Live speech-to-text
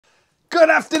Good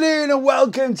afternoon and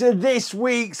welcome to this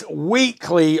week's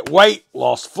weekly weight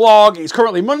loss vlog. It's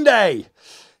currently Monday,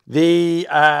 the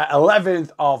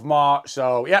 11th of March.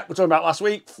 So yeah, we're talking about last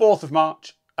week, 4th of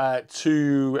March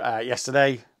to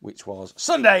yesterday, which was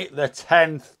Sunday, the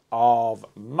 10th of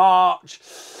March.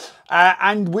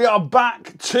 And we are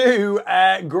back to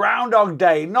Groundhog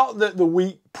Day. Not that the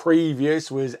week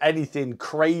previous was anything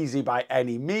crazy by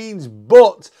any means,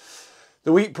 but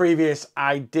the week previous,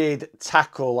 I did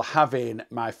tackle having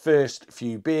my first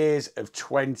few beers of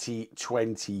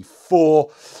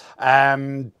 2024.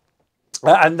 And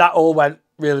that all went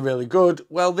really, really good.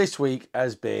 Well, this week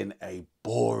has been a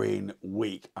boring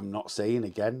week. I'm not saying,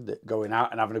 again, that going out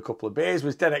and having a couple of beers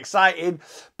was dead exciting.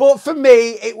 But for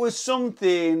me, it was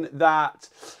something that,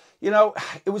 you know,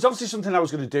 it was obviously something I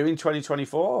was going to do in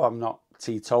 2024. I'm not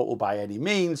teetotal by any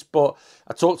means. But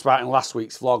I talked about in last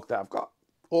week's vlog that I've got,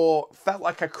 or felt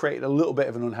like I created a little bit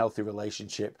of an unhealthy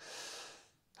relationship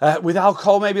with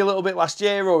alcohol, maybe a little bit last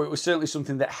year, or it was certainly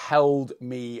something that held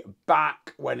me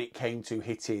back when it came to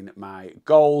hitting my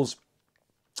goals.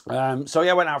 So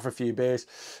yeah, I went out for a few beers,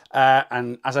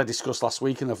 and as I discussed last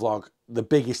week in the vlog, the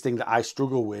biggest thing that I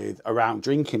struggle with around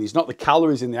drinking is not the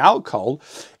calories in the alcohol,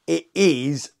 it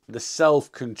is the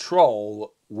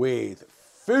self-control with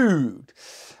food.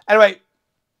 Anyway,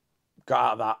 got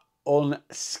out of that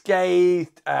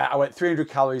unscathed. I went 300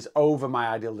 calories over my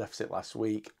ideal deficit last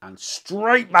week and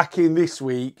straight back in this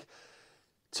week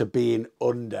to being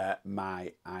under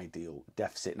my ideal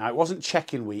deficit. Now, it wasn't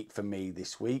check-in week for me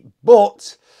this week,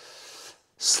 but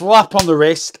slap on the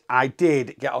wrist, I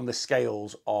did get on the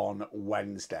scales on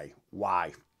Wednesday.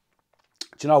 Why?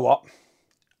 Do you know what?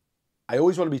 I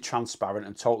always want to be transparent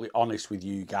and totally honest with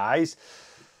you guys.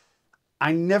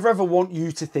 I never ever want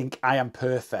you to think I am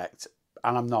perfect.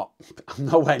 And I'm not. I'm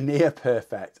nowhere near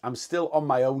perfect. I'm still on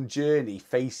my own journey,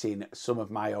 facing some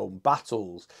of my own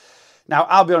battles. Now,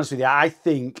 I'll be honest with you, I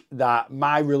think that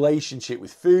my relationship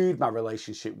with food, my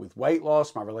relationship with weight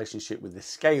loss, my relationship with the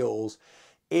scales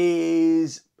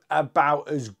is about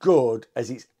as good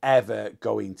as it's ever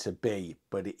going to be,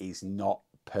 but it is not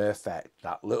perfect.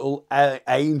 That little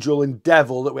angel and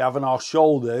devil that we have on our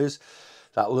shoulders,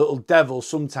 that little devil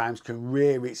sometimes can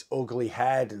rear its ugly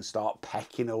head and start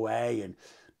pecking away and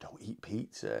don't eat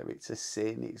pizza, it's a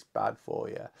sin, it's bad for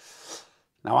you.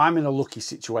 Now, I'm in a lucky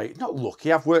situation, not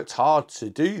lucky, I've worked hard to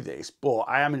do this, but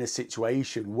I am in a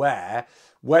situation where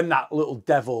when that little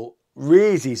devil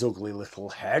rears his ugly little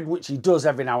head, which he does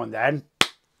every now and then,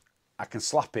 I can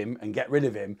slap him and get rid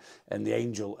of him and the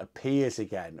angel appears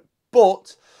again.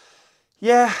 But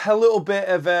yeah, a little bit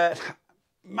of a...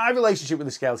 My relationship with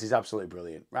the scales is absolutely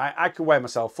brilliant, right? I could weigh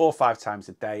myself 4 or 5 times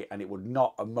a day and it would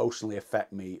not emotionally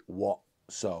affect me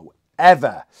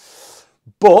whatsoever.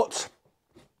 But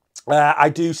I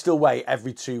do still weigh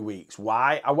every 2 weeks.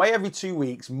 Why? I weigh every 2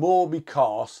 weeks more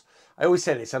because, I always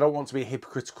say this, I don't want to be a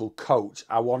hypocritical coach.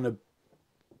 I want to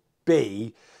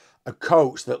be a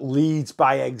coach that leads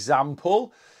by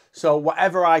example. So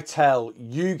whatever I tell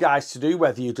you guys to do,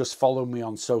 whether you just follow me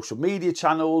on social media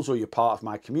channels or you're part of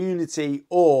my community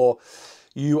or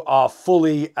you are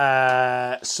fully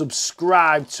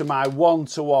subscribed to my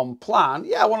one-to-one plan,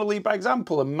 yeah, I want to lead by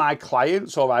example. And my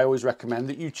clients, or I always recommend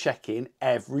that you check in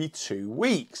every 2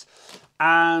 weeks.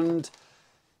 And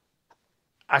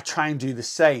I try and do the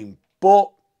same. But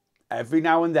every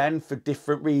now and then, for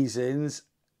different reasons,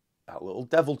 that little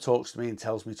devil talks to me and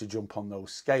tells me to jump on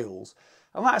those scales.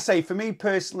 And like I say, for me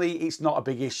personally, it's not a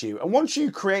big issue. And once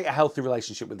you create a healthy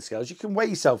relationship with the scales, you can weigh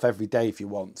yourself every day if you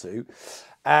want to.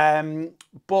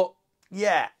 But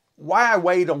yeah, why I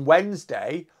weighed on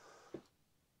Wednesday,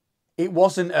 it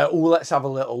wasn't oh, let's have a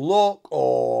little look,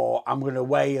 or I'm going to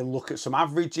weigh and look at some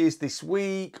averages this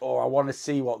week, or I want to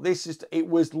see what this is. It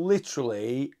was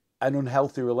literally an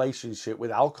unhealthy relationship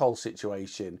with alcohol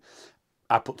situation.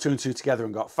 I put 2 and 2 together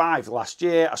and got 5 last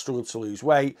year. I struggled to lose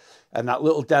weight. And that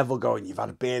little devil going, you've had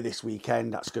a beer this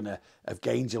weekend, that's going to have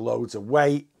gained you loads of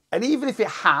weight. And even if it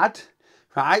had,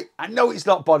 right, I know it's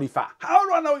not body fat. How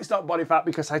do I know it's not body fat?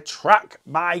 Because I track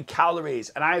my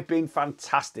calories and I've been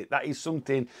fantastic. That is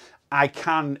something I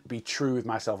can be true with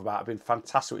myself about. I've been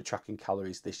fantastic with tracking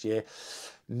calories this year.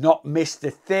 Not missed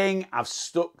a thing. I've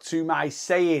stuck to my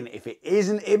saying, if it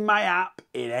isn't in my app,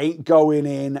 it ain't going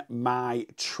in my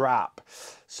trap.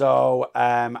 So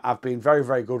I've been very,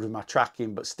 very good with my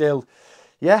tracking, but still,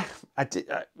 yeah, I did.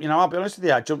 You know, I'll be honest with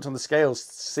you, I jumped on the scales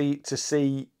to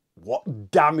see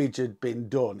what damage had been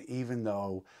done, even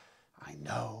though I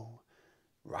know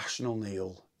rational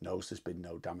Neil knows there's been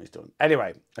no damage done.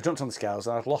 Anyway, I jumped on the scales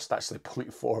and I'd lost actually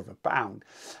 0.4 of a pound.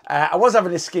 I was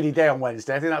having a skinny day on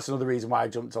Wednesday. I think that's another reason why I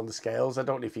jumped on the scales. I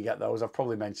don't know if you get those. I've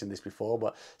probably mentioned this before,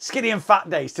 but skinny and fat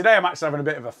days. Today I'm actually having a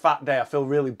bit of a fat day. I feel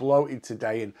really bloated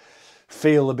today and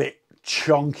feel a bit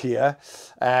chunkier.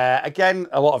 Again,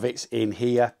 a lot of it's in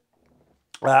here.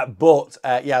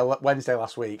 Yeah, Wednesday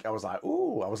last week, I was like,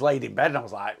 ooh, I was laid in bed and I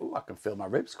was like, ooh, I can feel my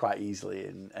ribs quite easily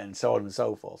and so on and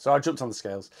so forth. So I jumped on the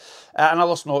scales and I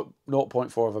lost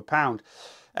 0.4 of a pound.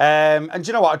 And do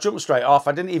you know what? I jumped straight off.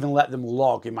 I didn't even let them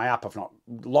log in my app. I've not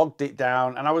logged it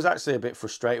down. And I was actually a bit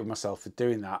frustrated with myself for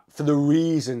doing that. For the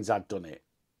reasons I'd done it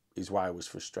is why I was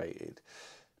frustrated.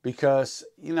 Because,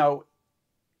 you know,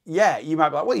 yeah, you might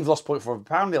be like, well, you've lost 0.4 of a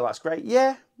pound, Neil. That's great.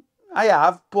 Yeah. I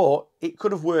have, but it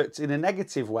could have worked in a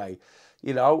negative way.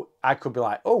 You know, I could be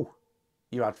like, oh,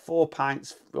 you had 4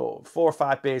 pints, or 4 or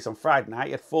 5 beers on Friday night,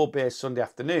 you had 4 beers Sunday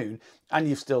afternoon, and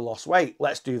you've still lost weight.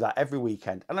 Let's do that every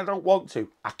weekend. And I don't want to.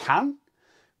 I can,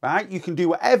 right? You can do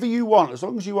whatever you want. As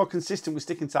long as you are consistent with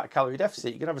sticking to that calorie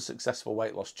deficit, you can have a successful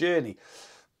weight loss journey.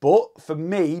 But for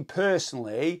me,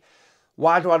 personally,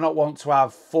 why do I not want to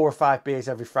have 4 or 5 beers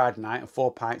every Friday night and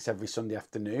 4 pints every Sunday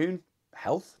afternoon?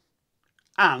 Health.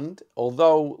 And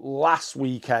although last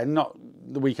weekend, not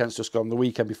the weekend's just gone, the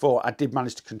weekend before, I did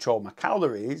manage to control my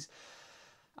calories,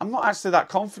 I'm not actually that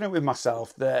confident with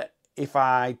myself that if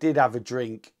I did have a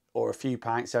drink or a few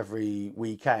pints every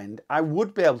weekend, I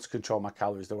would be able to control my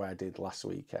calories the way I did last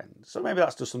weekend. So maybe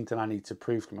that's just something I need to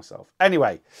prove to myself.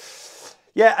 Anyway,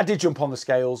 yeah, I did jump on the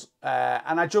scales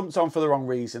and I jumped on for the wrong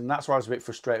reason. That's why I was a bit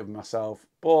frustrated with myself.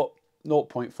 But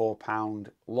 0.4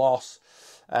 pound loss,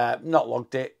 not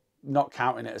logged it. Not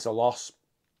counting it as a loss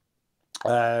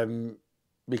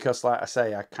because, like I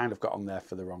say, I kind of got on there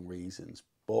for the wrong reasons.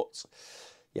 But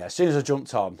yeah, as soon as I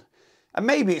jumped on, and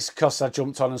maybe it's because I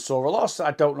jumped on and saw a loss,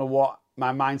 I don't know what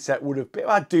my mindset would have been.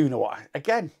 I do know what,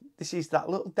 again, this is that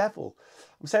little devil.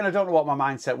 I'm saying I don't know what my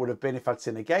mindset would have been if I'd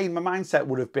seen a gain. My mindset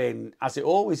would have been, as it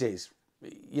always is,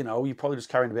 you know, you're probably just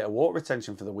carrying a bit of water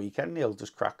retention for the weekend. You'll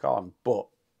just crack on. But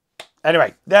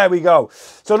anyway, there we go.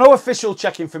 So no official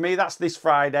check-in for me. That's this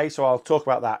Friday, so I'll talk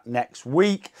about that next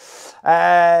week.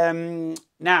 Now,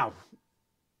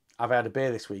 have I had a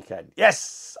beer this weekend?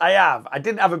 Yes, I have. I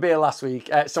didn't have a beer last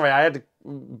week. Sorry, I had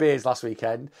beers last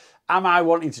weekend. Am I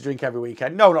wanting to drink every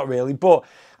weekend? No, not really, but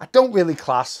I don't really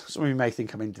class, some of you may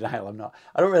think I'm in denial, I'm not.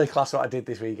 I don't really class what I did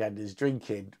this weekend as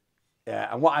drinking.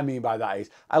 Yeah, and what I mean by that is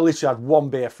I literally had 1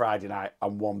 beer Friday night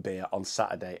and 1 beer on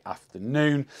Saturday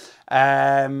afternoon.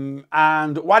 And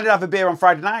why did I have a beer on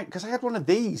Friday night? Because I had one of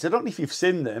these. I don't know if you've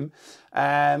seen them.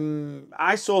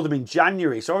 I saw them in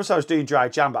January. So obviously I was doing dry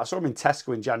jam, but I saw them in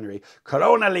Tesco in January.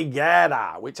 Corona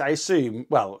Ligera, which I assume,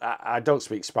 well, I don't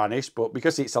speak Spanish, but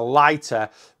because it's a lighter,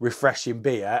 refreshing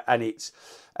beer and it's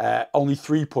only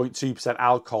 3.2%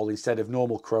 alcohol instead of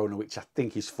normal Corona, which I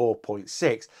think is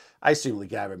 4.6. I assume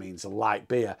Ligera means a light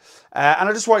beer. And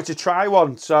I just wanted to try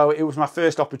one. So it was my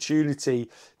first opportunity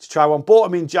to try one. Bought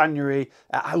them in January.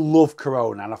 I love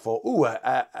Corona. And I thought, ooh,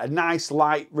 a nice,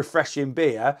 light, refreshing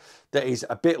beer that is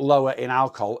a bit lower in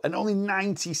alcohol and only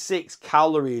 96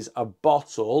 calories a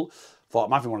bottle. Thought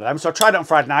I'm having one of them. So I tried it on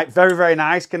Friday night. Very, very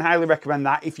nice. Can highly recommend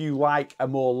that if you like a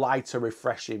more lighter,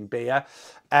 refreshing beer.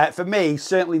 For me,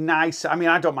 certainly nice. I mean,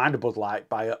 I don't mind a Bud Light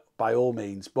by all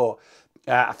means, but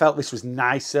I felt this was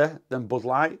nicer than Bud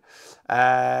Light.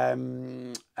 A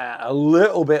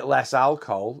little bit less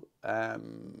alcohol.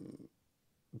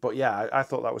 But yeah, I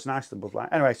thought that was nicer than Bud Light.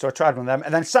 Anyway, so I tried one of them.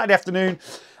 And then Saturday afternoon,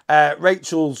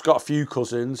 Rachel's got a few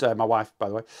cousins. My wife, by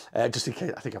the way. Just in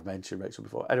case, I think I've mentioned Rachel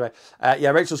before. Anyway, yeah,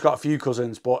 Rachel's got a few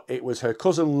cousins, but it was her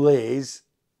cousin Liz,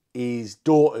 his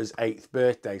daughter's 8th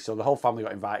birthday. So the whole family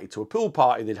got invited to a pool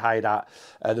party they'd hired at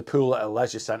the pool at a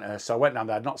leisure centre. So I went down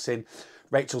there. I'd not seen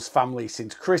Rachel's family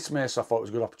since Christmas. So I thought it was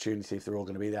a good opportunity if they're all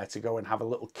going to be there to go and have a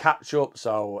little catch up.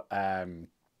 So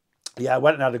yeah, I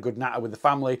went and had a good natter with the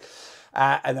family.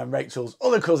 And then Rachel's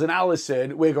other cousin,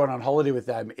 Alison, we're going on holiday with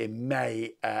them in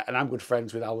May. And I'm good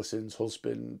friends with Alison's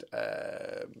husband,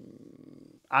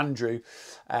 Andrew.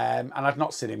 And I've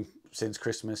not seen him since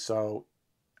Christmas. So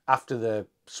after the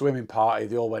swimming party,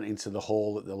 they all went into the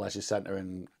hall at the leisure centre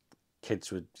and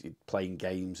kids were playing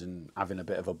games and having a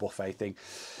bit of a buffet thing.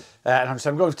 And I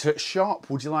said, I'm going to a shop.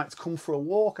 Would you like to come for a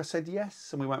walk? I said, yes.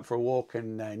 And we went for a walk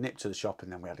and nipped to the shop.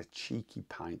 And then we had a cheeky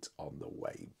pint on the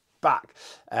way back.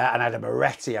 And I had a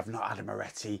Moretti. I've not had a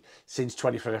Moretti since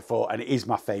 2024. And it is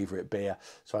my favourite beer.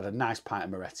 So I had a nice pint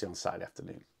of Moretti on Saturday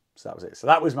afternoon. So that was it. So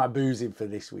that was my boozing for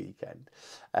this weekend.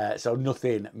 So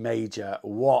nothing major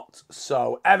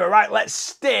whatsoever. Right, let's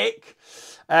stick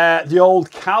the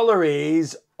old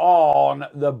calories on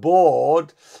the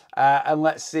board and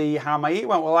let's see how my eat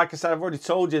went. Well, like I said, I've already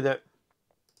told you that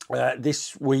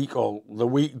this week, or the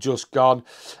week just gone,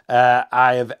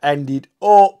 I have ended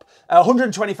up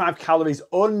 125 calories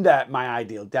under my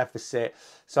ideal deficit.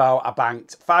 So I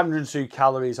banked 502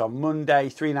 calories on Monday,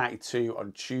 392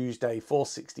 on Tuesday,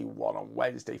 461 on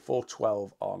Wednesday,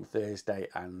 412 on Thursday,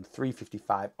 and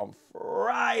 355 on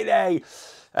Friday.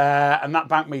 And that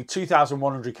banked me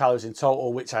 2,100 calories in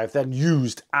total, which I've then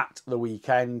used at the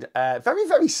weekend. Very,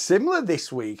 very similar this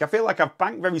week. I feel like I've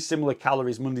banked very similar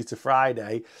calories Monday to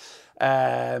Friday.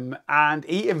 And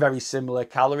eating very similar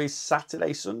calories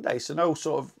Saturday, Sunday. So no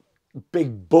sort of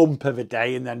big bump of a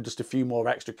day and then just a few more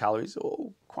extra calories.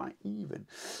 All quite even.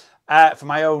 For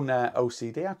my own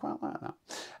OCD, I quite like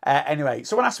that. Anyway,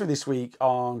 someone asked me this week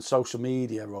on social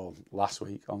media, or last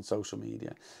week on social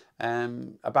media,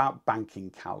 about banking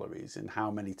calories and how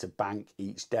many to bank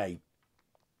each day.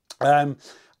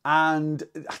 And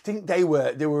I think they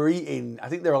were eating, I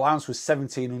think their allowance was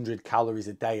 1,700 calories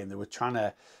a day, and they were trying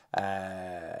to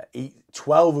eat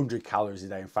 1,200 calories a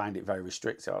day and find it very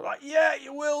restrictive. I was like, yeah,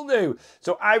 you will do.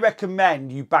 So I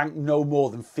recommend you bank no more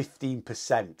than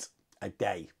 15% a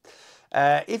day.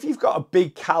 If you've got a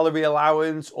big calorie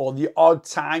allowance, or the odd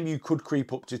time, you could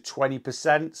creep up to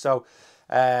 20%. So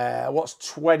what's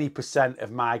 20%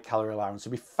 of my calorie allowance?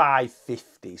 It'd be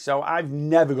 550. So I've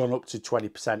never gone up to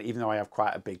 20%, even though I have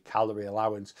quite a big calorie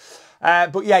allowance.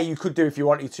 But yeah, you could do, if you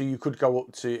wanted to, you could go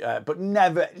up to, but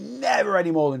never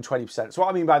any more than 20%. So what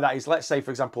I mean by that is, let's say,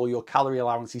 for example, your calorie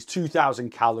allowance is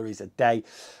 2,000 calories a day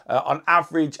on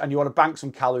average, and you want to bank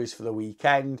some calories for the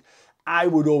weekend. I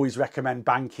would always recommend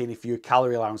banking, if your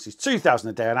calorie allowance is 2,000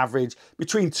 a day on average,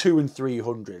 between 200 and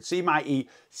 300. So you might eat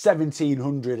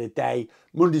 1,700 a day,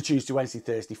 Monday, Tuesday, Wednesday,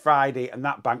 Thursday, Friday, and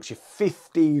that banks you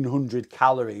 1,500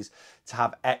 calories to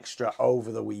have extra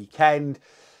over the weekend.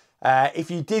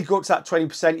 If you did go up to that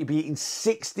 20%, you'd be eating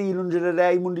 1,600 a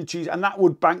day, Monday, Tuesday, and that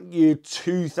would bank you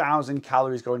 2,000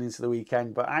 calories going into the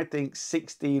weekend. But I think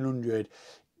 1,600,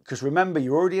 because remember,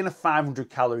 you're already in a 500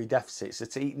 calorie deficit, so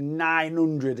to eat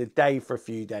 900 a day for a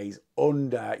few days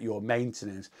under your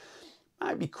maintenance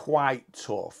might be quite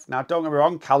tough. Now, don't get me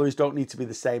wrong, calories don't need to be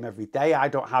the same every day. I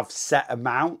don't have set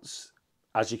amounts,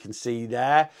 as you can see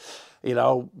there. You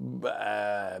know,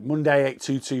 Monday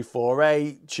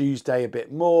 82248, Tuesday a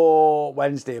bit more,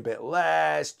 Wednesday a bit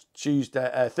less,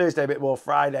 Thursday a bit more,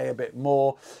 Friday a bit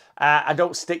more. I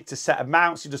don't stick to set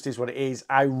amounts. It just is what it is.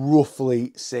 I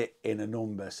roughly sit in a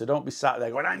number. So don't be sat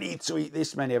there going, I need to eat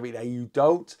this many every day. You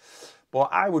don't. But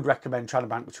I would recommend trying to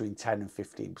bank between 10 and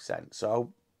 15%.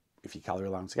 So if your calorie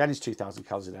allowance, again, is 2,000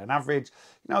 calories a day on average,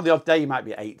 you know, the odd day you might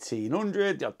be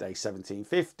 1,800, the odd day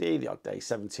 1,750, the odd day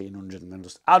 1,700, and then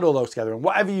just add all those together. And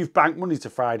whatever you've banked Monday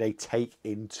to Friday, take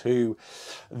into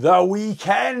the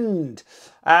weekend.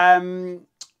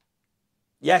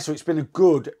 Yeah, so it's been a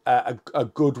good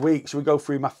week. Shall we go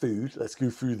through my food? Let's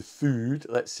go through the food.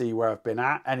 Let's see where I've been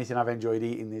at. Anything I've enjoyed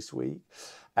eating this week.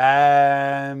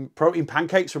 Protein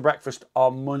pancakes for breakfast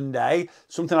on Monday.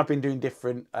 Something I've been doing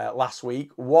different last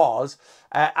week was,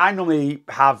 I normally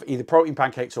have either protein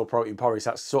pancakes or protein porridge.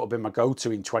 That's sort of been my go-to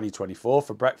in 2024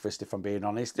 for breakfast, if I'm being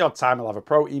honest. The odd time I'll have a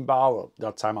protein bar, or the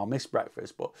odd time I'll miss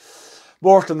breakfast, but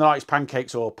more often than not, it's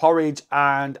pancakes or porridge.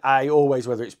 And I always,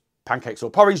 whether it's pancakes or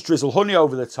porridge, drizzle honey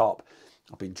over the top.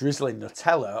 I've been drizzling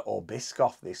Nutella or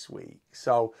Biscoff this week.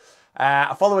 So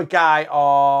I follow a guy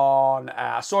on,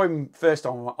 I saw him first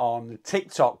on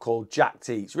TikTok, called Jack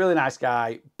T. He's a really nice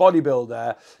guy,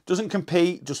 bodybuilder, doesn't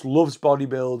compete, just loves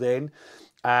bodybuilding.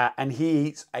 And he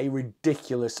eats a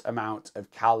ridiculous amount of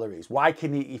calories. Why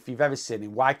can he, if you've ever seen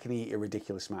him, why can he eat a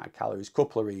ridiculous amount of calories?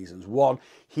 Couple of reasons. One,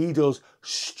 he does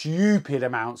stupid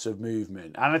amounts of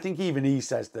movement. And I think even he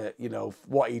says that, you know,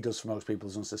 what he does for most people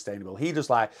is unsustainable. He does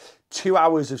like 2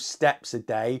 hours of steps a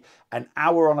day, an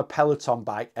hour on a Peloton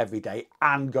bike every day,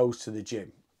 and goes to the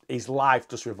gym. His life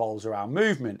just revolves around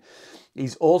movement.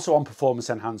 He's also on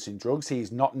performance-enhancing drugs. He is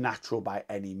not natural by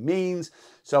any means.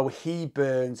 So he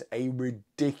burns a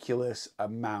ridiculous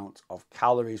amount of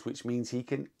calories, which means he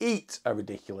can eat a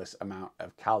ridiculous amount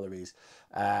of calories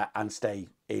and stay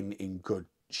in good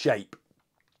shape.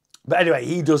 But anyway,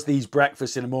 he does these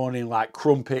breakfasts in the morning, like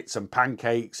crumpets and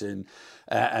pancakes and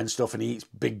stuff, and he eats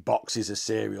big boxes of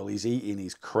cereal.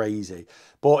 He's crazy.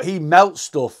 But he melts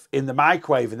stuff in the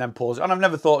microwave and then pours it on. I've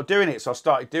never thought of doing it, so I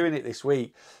started doing it this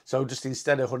week. So just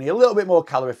instead of honey, a little bit more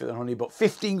calorific than honey, but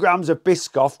 15 grams of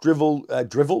Biscoff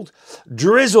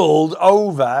drizzled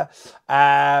over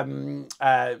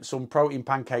some protein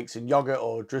pancakes and yogurt,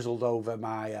 or drizzled over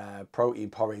my protein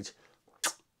porridge.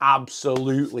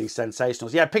 absolutely sensational.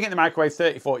 So yeah, pick it in the microwave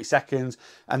 30-40 seconds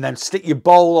and then stick your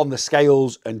bowl on the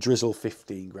scales and drizzle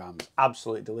 15 grams.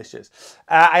 Absolutely delicious.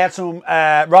 I had some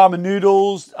ramen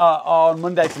noodles on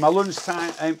Monday for my lunch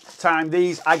time.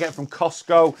 These I get from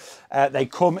Costco. They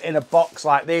come in a box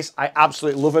like this. I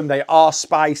absolutely love them. They are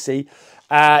spicy.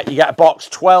 You get a box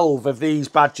 12 of these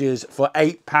badges for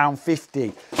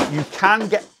 £8.50. You can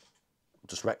get,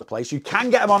 just wreck the place, you can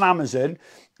get them on Amazon,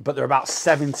 but they're about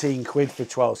 17 quid for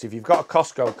 12. So if you've got a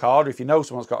Costco card, or if you know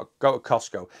someone's got to go to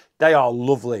Costco, they are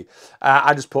lovely.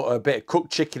 I just put a bit of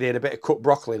cooked chicken in, a bit of cooked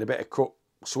broccoli, and a bit of cooked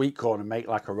sweet corn and make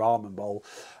like a ramen bowl.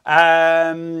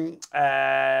 Monday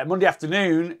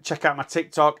afternoon, check out my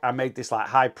TikTok. I made this like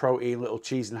high protein little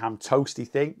cheese and ham toasty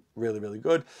thing. Really, really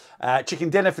good. Chicken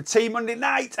dinner for tea Monday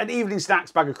night, and evening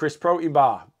snacks, bag of crisp protein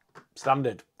bar.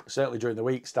 Standard. Certainly during the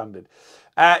week, standard.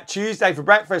 Tuesday for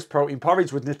breakfast, protein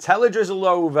porridge with Nutella drizzled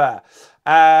over.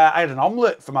 I had an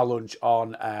omelette for my lunch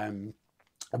on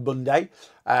Monday,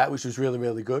 which was really,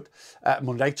 really good.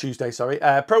 Tuesday, sorry.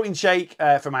 Protein shake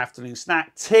for my afternoon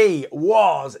snack. Tea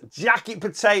was jacket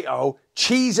potato,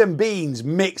 cheese and beans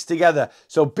mixed together.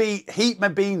 So heat my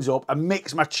beans up and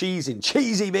mix my cheese in.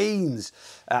 Cheesy beans.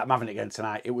 I'm having it again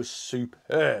tonight. It was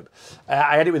superb.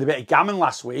 I had it with a bit of gammon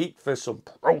last week for some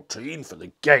protein for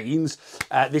the gains.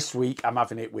 This week I'm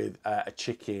having it with a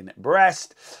chicken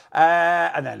breast.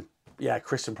 And then yeah,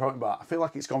 crisp and protein bar. I feel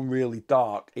like it's gone really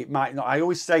dark. It might not. I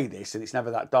always say this and it's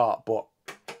never that dark, but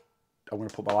I'm going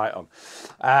to put my light on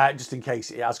just in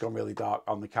case it has gone really dark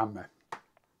on the camera.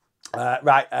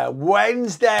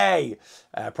 Wednesday,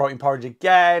 protein porridge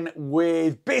again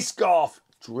with Biscoff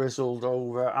drizzled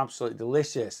over. Absolutely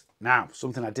delicious. Now,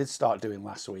 something I did start doing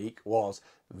last week was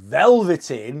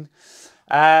velveting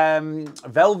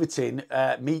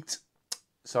meat.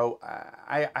 So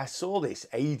I saw this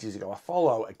ages ago. I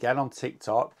follow, again on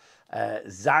TikTok,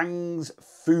 Ziangs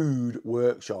Food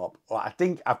Workshop. Well, I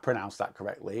think I've pronounced that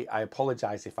correctly. I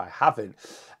apologise if I haven't.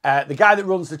 The guy that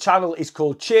runs the channel is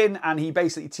called Chin, and he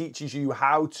basically teaches you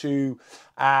how to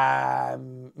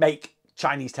make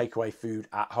Chinese takeaway food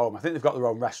at home. I think they've got their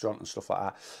own restaurant and stuff like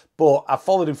that. But I've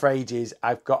followed him for ages.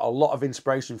 I've got a lot of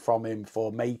inspiration from him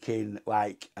for making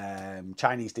like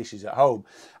Chinese dishes at home.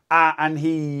 And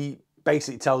he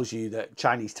basically tells you that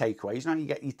Chinese takeaways, you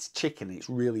get your chicken and it's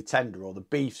really tender, or the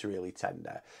beef's really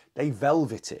tender, they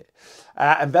velvet it.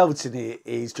 And velveting it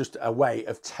is just a way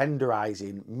of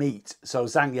tenderizing meat. So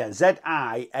Ziangs,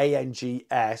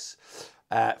 Z-I-A-N-G-S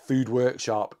Food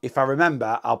Workshop. If I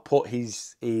remember, I'll put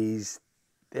the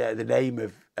name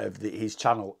of his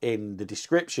channel in the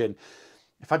description.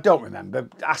 If I don't remember,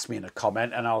 ask me in a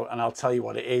comment and I'll tell you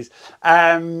what it is.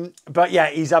 But yeah,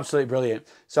 he's absolutely brilliant.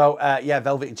 So yeah,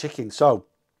 velveting chicken. So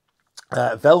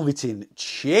velveting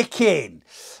chicken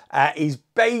is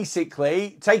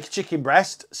basically take a chicken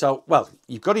breast. So, well,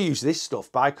 you've got to use this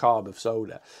stuff, bicarb of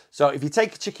soda. So if you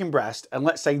take a chicken breast, and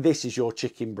let's say this is your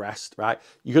chicken breast, right?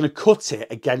 You're going to cut it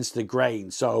against the grain.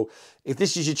 So if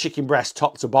this is your chicken breast,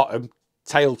 top to bottom,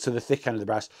 tail to the thick end of the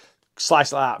breast,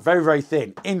 slice like that, very, very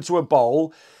thin, into a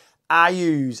bowl. I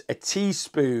use a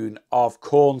teaspoon of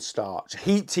cornstarch, a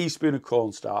heaped teaspoon of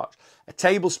cornstarch, a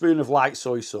tablespoon of light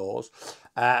soy sauce,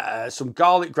 some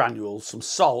garlic granules, some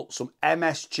salt, some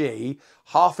MSG,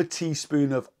 half a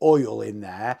teaspoon of oil in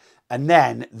there, and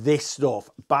then this stuff,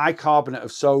 bicarbonate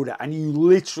of soda, and you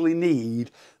literally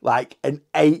need like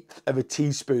 1/8 of a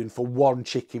teaspoon for one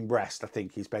chicken breast, I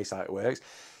think is basically how it works.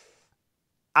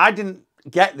 I didn't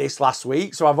get this last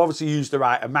week, so I've obviously used the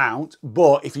right amount,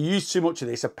 but if you use too much of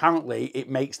this, apparently it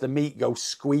makes the meat go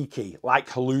squeaky, like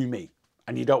halloumi,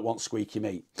 and you don't want squeaky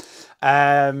meat.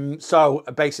 So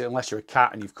basically, unless you're a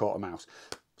cat and you've caught a mouse.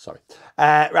 Sorry.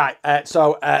 Like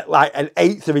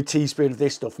 1/8 of a teaspoon of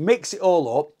this stuff. Mix it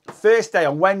all up. First day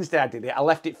on Wednesday I did it. I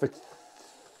left it for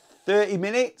 30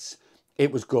 minutes.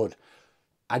 It was good.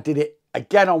 I did it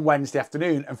again on Wednesday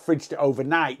afternoon and fridged it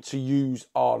overnight to use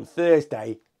on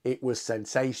Thursday. It was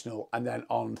sensational. And then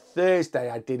on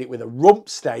Thursday, I did it with a rump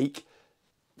steak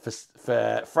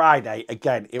for Friday.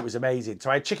 Again, it was amazing. So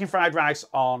I had chicken fried rice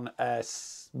on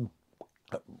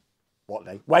what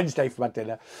day? Wednesday for my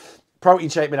dinner. Protein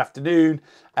shake mid-afternoon.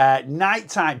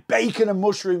 Nighttime, bacon and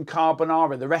mushroom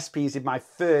carbonara. The recipe is in my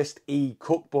first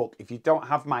e-cookbook. If you don't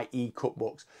have my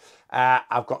e-cookbooks,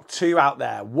 I've got 2 out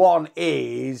there. One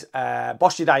is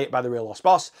Boss Your Diet by The Real Lost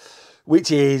Boss,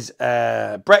 which is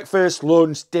breakfast,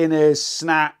 lunch, dinners,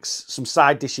 snacks, some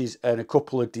side dishes and a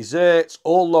couple of desserts,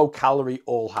 all low calorie,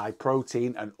 all high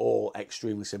protein and all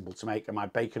extremely simple to make. And my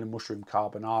bacon and mushroom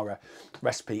carbonara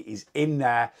recipe is in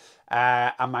there.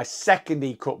 And my second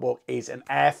e-cookbook is an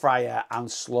air fryer and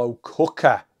slow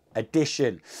cooker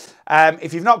edition.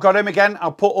 If you've not got them, again,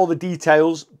 I'll put all the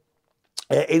details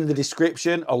in the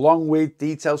description, along with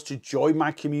details to join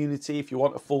my community if you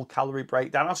want a full calorie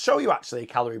breakdown. I'll show you actually a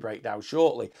calorie breakdown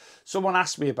shortly. Someone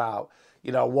asked me about,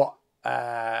 you know, what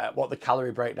the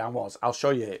calorie breakdown was. I'll show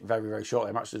you it very, very shortly.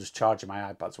 I'm actually just charging my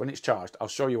iPad. So when it's charged, I'll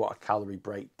show you what a calorie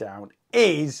breakdown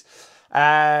is.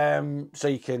 So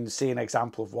you can see an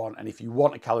example of one. And if you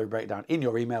want a calorie breakdown in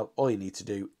your email, all you need to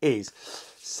do is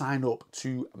sign up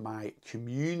to my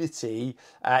community.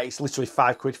 It's literally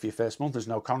 £5 for your first month. There's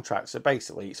no contract. So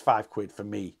basically it's £5 for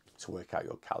me to work out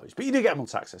your calories. But you do get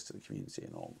month's access to the community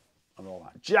and all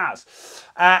that jazz.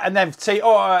 And then tea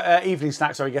or evening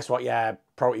snacks. Sorry, guess what? Yeah,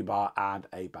 protein bar and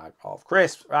a bag of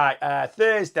crisps. Right,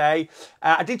 Thursday,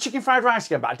 I did chicken fried rice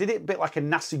again, but I did it a bit like a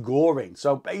nasi goreng.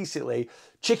 So basically,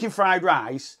 chicken fried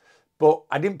rice, but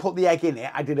I didn't put the egg in it.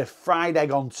 I did a fried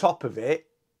egg on top of it.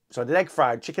 So I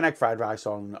did chicken egg fried rice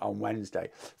on Wednesday.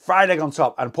 Fried egg on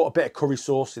top, and put a bit of curry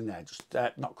sauce in there. Just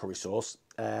not curry sauce,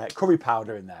 curry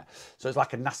powder in there. So it's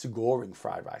like a nasi goreng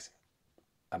fried rice.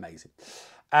 Amazing.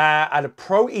 And a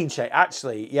protein shake,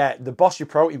 actually, yeah, the Boss Your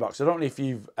Protein box. I don't know if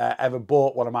you've ever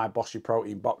bought one of my Boss Your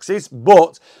Protein boxes,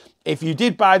 but if you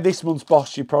did buy this month's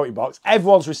Boss Your Protein box,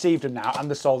 everyone's received them now and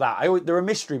they're sold out. They're a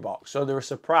mystery box, so they're a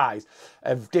surprise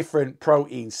of different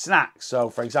protein snacks. So,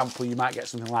 for example, you might get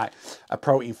something like a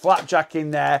protein flapjack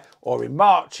in there, or in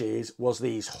March's was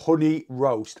these honey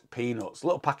roast peanuts. A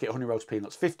little packet of honey roast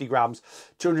peanuts, 50 grams,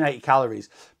 280 calories.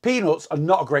 Peanuts are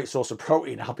not a great source of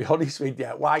protein, I'll be honest with you.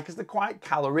 Why? Because they're quite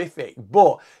calorific,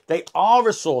 but they are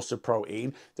a source of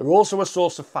protein. They're also a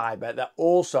source of fiber. They're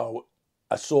also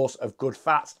a source of good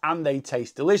fats, and they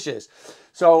taste delicious.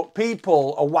 So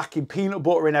people are whacking peanut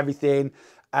butter in everything,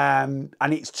 and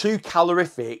it's too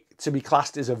calorific to be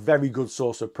classed as a very good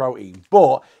source of protein.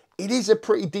 But it is a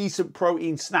pretty decent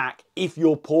protein snack if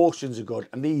your portions are good.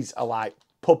 And these are like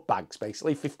pub bags,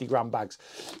 basically 50-gram bags.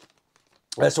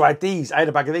 So I had these. I had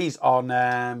a bag of these on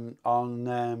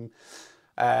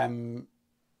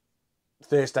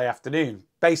Thursday afternoon.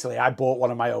 Basically, I bought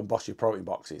one of my own Boss Your Protein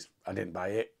boxes. I didn't buy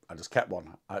it. I just kept one.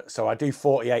 So I do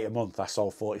 48 a month. I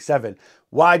sold 47.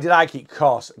 Why did I keep?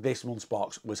 Because this month's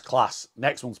box was class.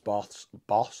 Next month's box,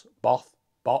 it's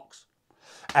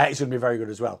going to be very good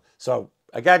as well. So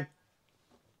again,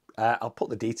 I'll put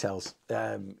the details.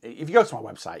 If you go to my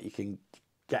website, you can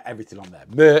get everything on there.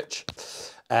 Merch,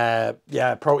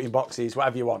 yeah, protein boxes,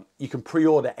 whatever you want. You can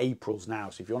pre-order April's now.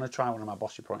 So if you want to try one of my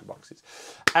Boss Your Protein boxes.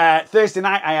 Thursday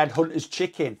night, I had Hunter's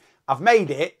Chicken. I've made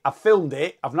it, I've filmed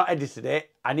it, I've not edited it.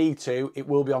 I need to. It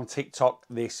will be on TikTok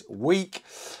this week.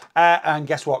 And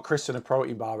guess what? Chris and a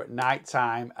protein bar at night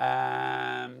time.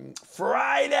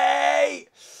 Friday!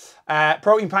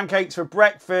 Protein pancakes for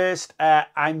breakfast.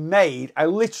 I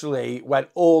literally went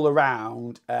all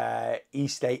around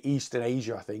Eastern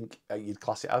Asia, I think you'd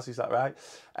class it as, is that right?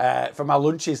 For my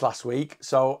lunches last week.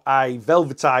 So I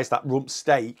velvetized that rump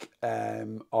steak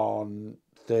on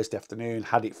Thursday afternoon,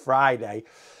 had it Friday.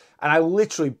 And I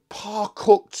literally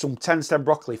par-cooked some 10-stem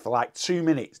broccoli for like 2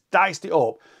 minutes, diced it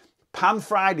up,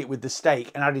 pan-fried it with the steak,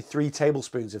 and added 3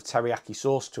 tablespoons of teriyaki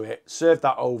sauce to it. Served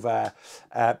that over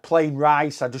plain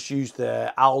rice. I just used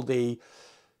the Aldi,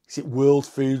 is it World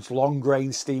Foods long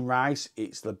grain steamed rice?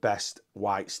 It's the best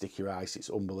white sticky rice. It's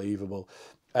unbelievable.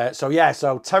 So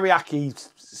teriyaki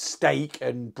steak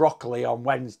and broccoli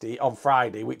on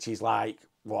Friday, which is like,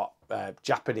 what,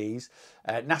 Japanese.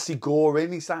 Nasi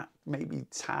goreng, is that maybe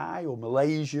Thai or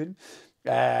Malaysian?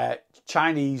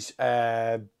 Chinese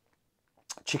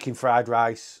chicken fried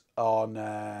rice on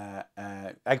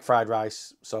egg fried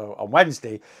rice, so on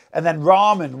Wednesday. And then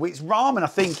ramen, which ramen I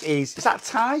think is that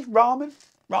Thai ramen?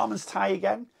 Ramen's Thai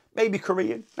again? Maybe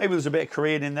Korean. Maybe there's a bit of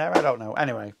Korean in there, I don't know.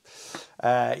 Anyway,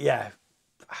 yeah,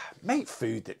 make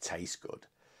food that tastes good.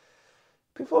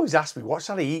 People always ask me, what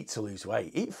should I eat to lose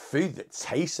weight? Eat food that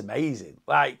tastes amazing.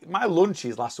 Like my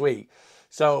lunches last week.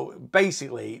 So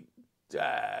basically,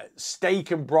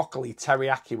 steak and broccoli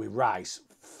teriyaki with rice,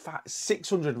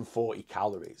 640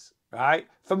 calories, right?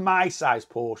 For my size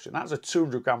portion, that's a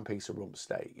 200-gram piece of rump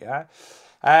steak, yeah?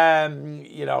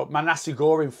 You know, my nasi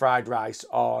goreng fried rice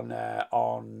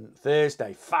on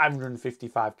Thursday,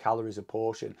 555 calories a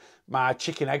portion. My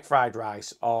chicken egg fried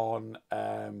rice on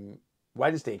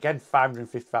Wednesday, again,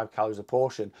 555 calories a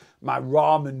portion. My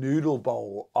ramen noodle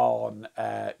bowl on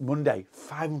Monday,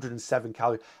 507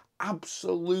 calories.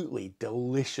 Absolutely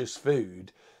delicious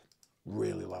food,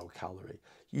 really low calorie.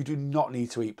 You do not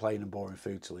need to eat plain and boring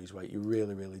food to lose weight. You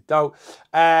really, really don't.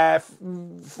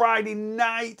 Friday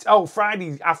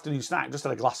afternoon snack, just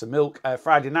had a glass of milk.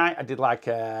 Friday night, I did like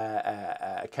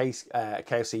a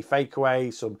KFC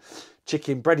fakeaway, some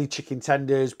breaded chicken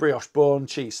tenders, brioche bun,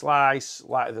 cheese slice,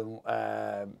 lighter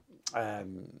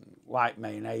than light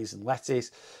mayonnaise and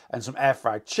lettuce, and some air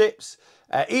fried chips.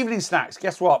 Evening snacks,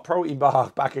 guess what? Protein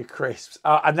bar, bag of crisps.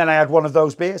 And then I had one of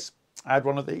those beers. I had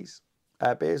one of these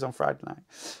beers on Friday night.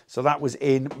 So that was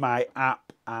in my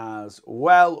app as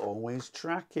well. Always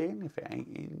tracking. If it ain't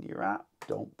in your app,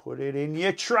 don't put it in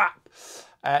your trap.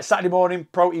 Saturday morning,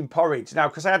 protein porridge. Now,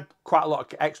 because I had quite a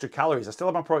lot of extra calories, I still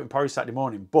had my protein porridge Saturday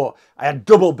morning, but I had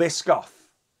double Biscoff.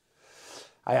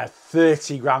 I had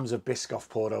 30 grams of Biscoff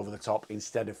poured over the top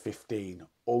instead of 15.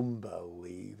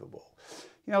 Unbelievable.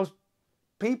 You know,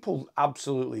 people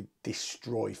absolutely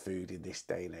destroy food in this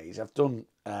day and age. I've done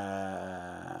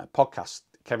a podcast,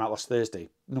 came out last Thursday,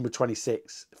 number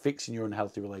 26, Fixing Your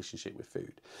Unhealthy Relationship with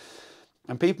Food.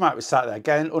 And people might be sat there,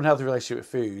 again, unhealthy relationship with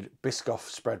food, Biscoff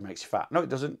spread makes you fat. No, it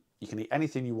doesn't. You can eat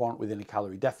anything you want within a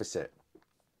calorie deficit.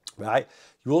 Right?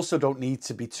 You also don't need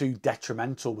to be too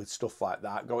detrimental with stuff like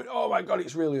that, going, oh my God,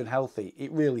 it's really unhealthy.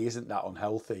 It really isn't that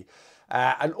unhealthy.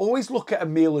 And always look at a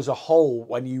meal as a whole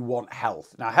when you want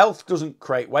health. Now, health doesn't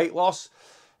create weight loss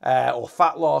or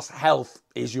fat loss. Health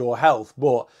is your health.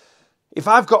 But if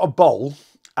I've got a bowl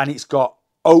and it's got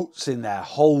oats in there,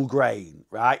 whole grain,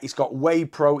 right? It's got whey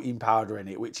protein powder in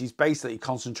it, which is basically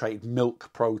concentrated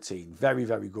milk protein. Very,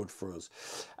 very good for us.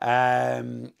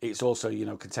 It's also, you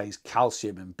know, contains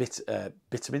calcium and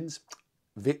vitamins,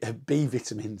 B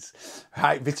vitamins,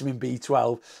 right? Vitamin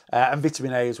B12 and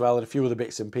vitamin A as well, and a few other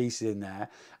bits and pieces in there.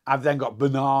 I've then got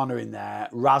banana in there,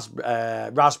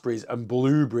 raspberries and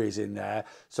blueberries in there.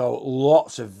 So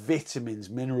lots of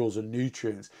vitamins, minerals and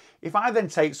nutrients. If I then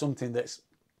take something that's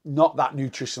not that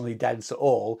nutritionally dense at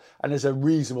all, and there's a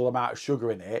reasonable amount of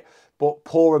sugar in it, but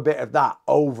pour a bit of that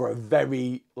over a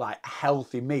very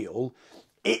healthy meal,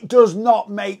 it does not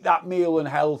make that meal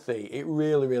unhealthy. It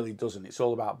really, really doesn't. It's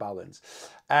all about balance.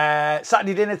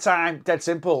 Saturday dinner time, dead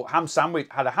simple. Ham sandwich.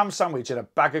 Had a ham sandwich and a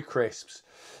bag of crisps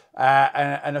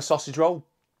and a sausage roll.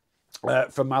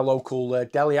 From my local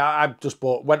deli. I just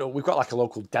bought, we've got like a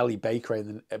local deli bakery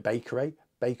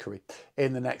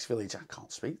in the next village. I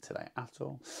can't speak today at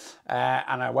all.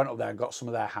 And I went up there and got some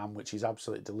of their ham, which is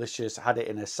absolutely delicious. Had it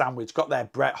in a sandwich, got their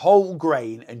bread, whole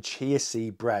grain and chia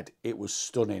seed bread. It was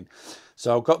stunning.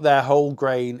 So got their whole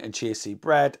grain and chia seed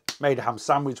bread, made a ham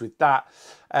sandwich with that.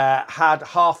 Had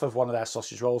half of one of their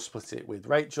sausage rolls, split it with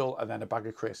Rachel, and then a bag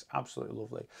of crisps. Absolutely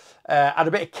lovely. Had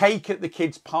a bit of cake at the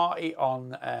kids' party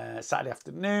on Saturday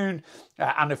afternoon,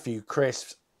 and a few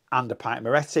crisps and a pint of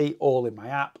Moretti, all in my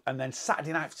app. And then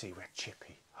Saturday night for tea, we had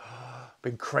chippy.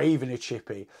 Been craving a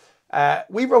chippy.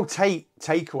 We rotate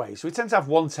takeaways. So we tend to have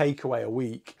one takeaway a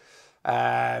week.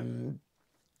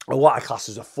 What I class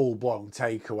as a full-blown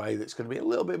takeaway that's going to be a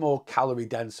little bit more calorie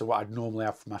dense than what I'd normally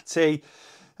have for my tea.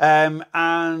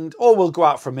 Or we'll go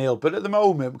out for a meal. But at the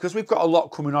moment, because we've got a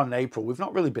lot coming on in April, we've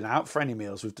not really been out for any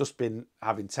meals. We've just been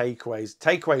having takeaways.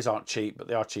 Takeaways aren't cheap, but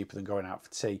they are cheaper than going out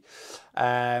for tea.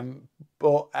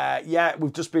 Yeah,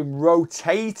 we've just been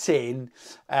rotating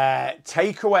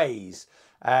takeaways.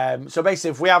 So basically,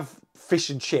 if we have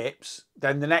fish and chips,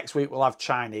 then the next week we'll have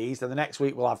Chinese, then the next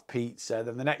week we'll have pizza,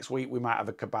 then the next week we might have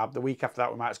a kebab, the week after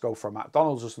that we might just go for a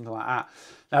McDonald's or something like that.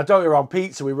 Now, don't get me wrong,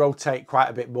 pizza we rotate quite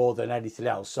a bit more than anything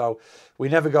else, so we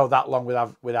never go that long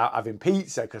without having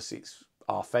pizza because it's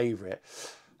our favourite.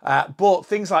 But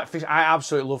things like fish, I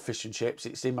absolutely love fish and chips.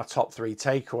 It's in my top 3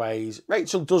 takeaways.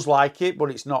 Rachel does like it,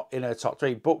 but it's not in her top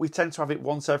 3. But we tend to have it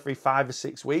once every 5 or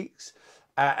 6 weeks.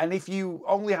 And if you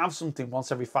only have something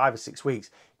once every 5 or 6 weeks,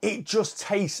 it just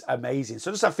tastes amazing. So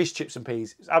just have fish, chips and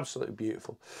peas. It's absolutely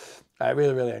beautiful. I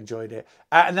really, really enjoyed it.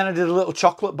 And then I did a little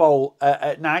chocolate bowl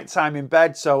at night time in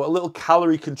bed. So a little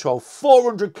calorie control,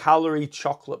 400 calorie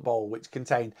chocolate bowl, which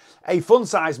contained a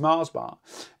fun-sized Mars bar.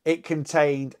 It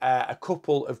contained a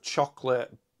couple of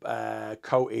chocolate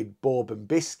coated bourbon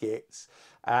biscuits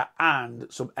and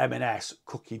some M&S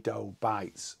cookie dough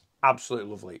bites.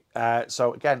 Absolutely lovely.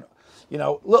 So again, you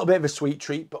know, a little bit of a sweet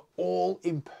treat, but all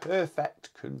in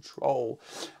perfect control.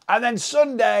 And then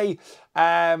Sunday,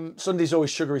 Sunday's always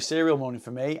sugary cereal morning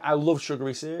for me. I love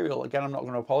sugary cereal. Again, I'm not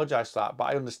going to apologise for that, but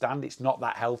I understand it's not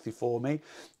that healthy for me.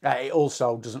 It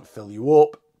also doesn't fill you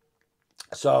up.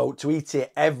 So to eat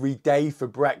it every day for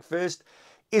breakfast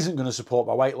isn't going to support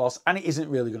my weight loss, and it isn't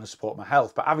really going to support my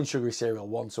health. But having sugary cereal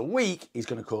once a week is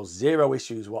going to cause 0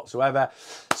 issues whatsoever.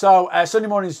 So Sunday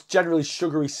morning is generally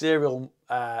sugary cereal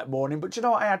morning. But you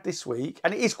know what I had this week?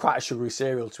 And it is quite a sugary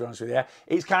cereal, to be honest with you.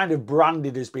 It's kind of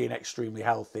branded as being extremely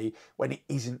healthy when it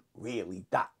isn't really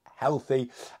that healthy.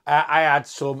 I had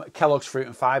some Kellogg's Fruit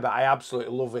and Fibre. I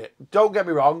absolutely love it. Don't get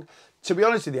me wrong. To be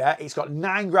honest with you, it's got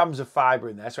 9 grams of fibre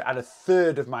in there. So it had a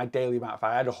third of my daily amount of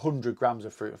fibre. I had 100 grams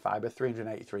of fruit and fibre,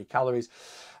 383 calories,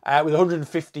 with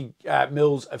 150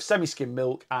 mils of semi-skim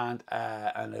milk and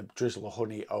a drizzle of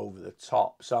honey over the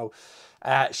top. So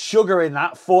sugar in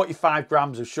that, 45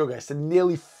 grams of sugar. So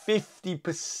nearly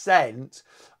 50%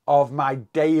 of my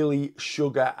daily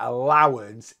sugar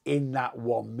allowance in that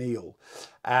one meal.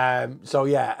 So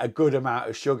yeah, a good amount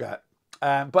of sugar.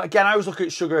 But again, I always look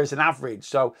at sugar as an average.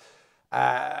 So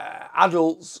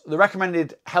adults, the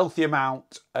recommended healthy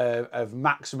amount of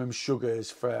maximum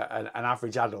sugars for an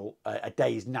average adult a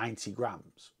day is 90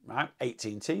 grams, right?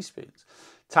 18 teaspoons.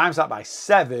 Times that by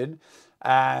 7,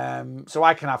 so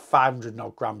I can have 500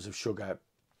 odd grams of sugar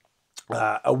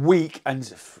a week, and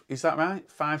is that right?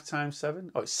 5 times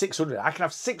 7? Oh, it's 600. I can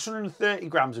have 630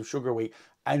 grams of sugar a week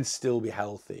and still be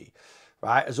healthy,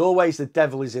 right? As always, the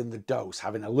devil is in the dose.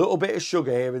 Having a little bit of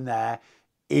sugar here and there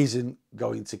isn't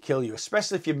going to kill you,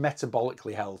 especially if you're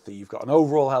metabolically healthy. You've got an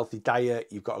overall healthy diet,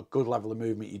 you've got a good level of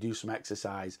movement, you do some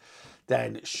exercise,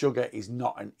 then sugar is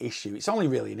not an issue. It's only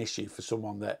really an issue for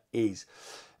someone that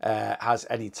has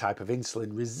any type of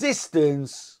insulin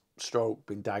resistance, stroke,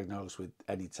 been diagnosed with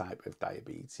any type of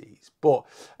diabetes. But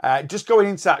just going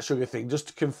into that sugar thing, just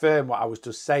to confirm what I was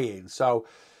just saying. So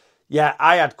yeah,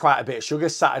 I had quite a bit of sugar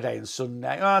Saturday and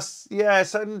Sunday. Yeah,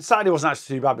 Saturday wasn't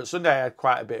actually too bad, but Sunday I had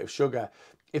quite a bit of sugar.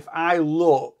 If I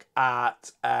look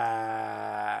at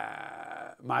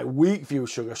my week view of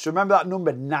sugar, so remember that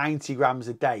number, 90 grams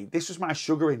a day. This was my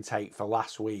sugar intake for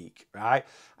last week, right?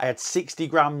 I had 60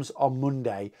 grams on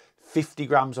Monday, 50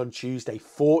 grams on Tuesday,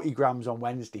 40 grams on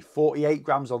Wednesday, 48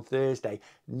 grams on Thursday,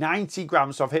 90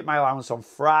 grams, so I've hit my allowance on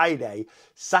Friday.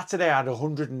 Saturday I had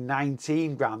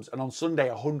 119 grams, and on Sunday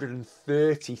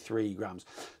 133 grams.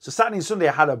 So Saturday and Sunday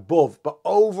I had above, but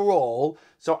overall,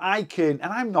 so I can,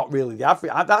 and I'm not really the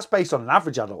average, that's based on an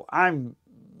average adult. I'm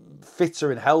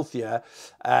fitter and healthier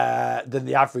than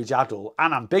the average adult,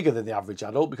 and I'm bigger than the average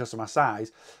adult because of my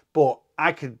size, but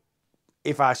I could,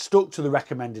 if I stuck to the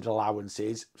recommended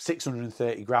allowances,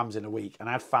 630 grams in a week, and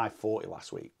I had 540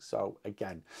 last week. So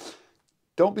again,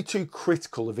 don't be too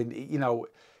critical of,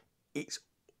 it's,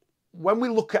 when we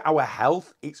look at our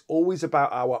health, it's always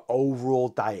about our overall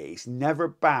diet. It's never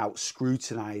about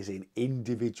scrutinizing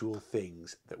individual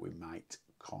things that we might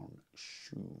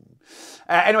consume.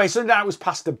 Anyway, Sunday night was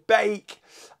pasta bake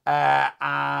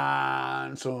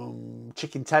and some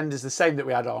chicken tenders, the same that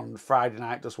we had on Friday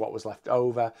night, just what was left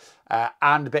over,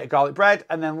 and a bit of garlic bread.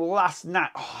 And then last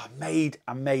night, I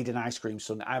made an ice cream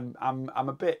sundae. I'm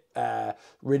a bit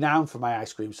renowned for my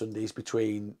ice cream sundaes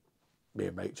between me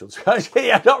and Rachel.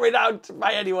 I'm not renowned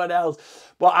by anyone else,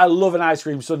 but I love an ice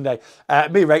cream sundae.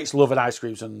 Me and Rachel love an ice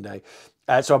cream sundae.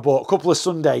 So I bought a couple of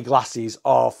sundae glasses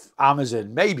off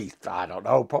Amazon, maybe, I don't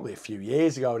know, probably a few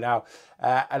years ago now.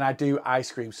 And I do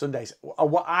ice cream sundaes,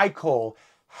 what I call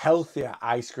healthier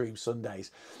ice cream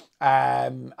sundaes.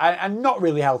 And not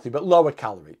really healthy, but lower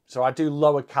calorie. So I do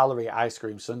lower calorie ice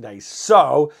cream sundaes.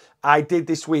 So I did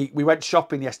this week, we went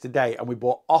shopping yesterday and we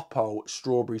bought Oppo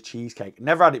strawberry cheesecake.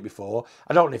 Never had it before.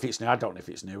 I don't know if it's new. I don't know if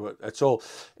it's new at all.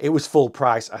 It was full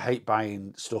price. I hate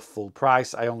buying stuff full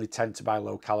price. I only tend to buy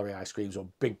low calorie ice creams or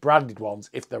big branded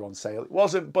ones if they're on sale. It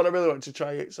wasn't, but I really wanted to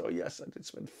try it. So yes, I did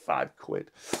spend £5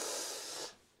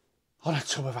 on a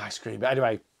tub of ice cream. But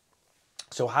anyway,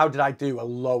 so how did I do a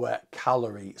lower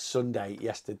calorie sundae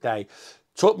yesterday?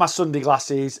 Took my sundae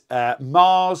glasses,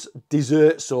 Mars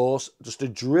dessert sauce, just a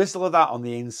drizzle of that on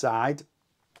the inside.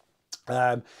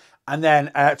 And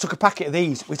then took a packet of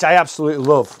these, which I absolutely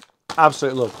love.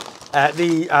 Absolutely love.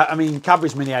 I mean,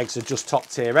 Cadbury's mini eggs are just top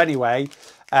tier anyway.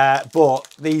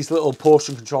 But these little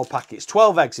portion control packets,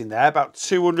 12 eggs in there, about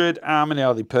 200, how many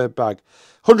are they per bag?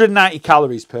 190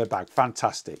 calories per bag,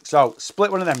 fantastic. So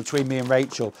split one of them between me and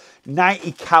Rachel,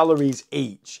 90 calories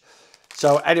each.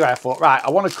 So anyway, I thought, right,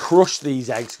 I want to crush these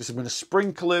eggs because I'm going to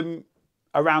sprinkle them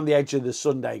around the edge of the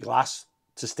sundae glass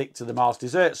to stick to the Mars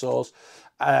dessert sauce,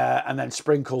 and then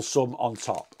sprinkle some on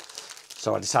top.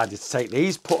 So I decided to take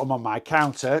these, put them on my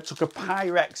counter, took a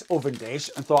Pyrex oven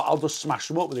dish and thought I'll just smash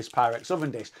them up with this Pyrex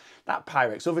oven dish. That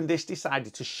Pyrex oven dish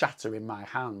decided to shatter in my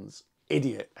hands.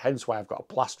 Idiot, hence why I've got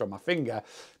a plaster on my finger,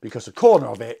 because the corner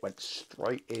of it went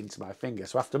straight into my finger.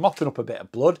 So after mopping up a bit of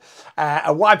blood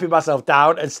and wiping myself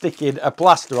down and sticking a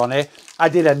plaster on it, I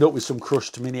did end up with some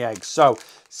crushed mini eggs. So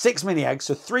 6 mini eggs,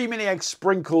 so 3 mini eggs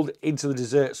sprinkled into the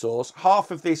dessert sauce, half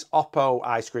of this Oppo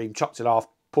ice cream, chopped it off,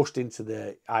 pushed into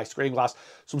the ice cream glass,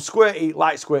 some squirty,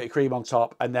 light squirty cream on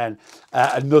top, and then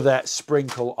another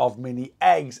sprinkle of mini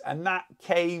eggs. And that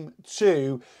came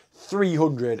to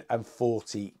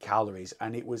 340 calories,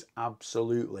 and it was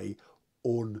absolutely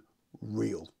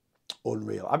unreal.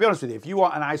 Unreal. I'll be honest with you, if you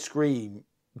want an ice cream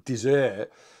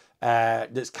dessert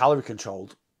that's calorie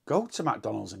controlled, go to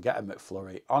McDonald's and get a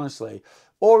McFlurry. Honestly,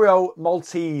 Oreo,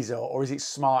 Malteser, or is it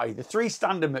Smartie? The 3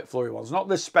 standard McFlurry ones, not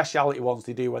the specialty ones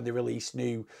they do when they release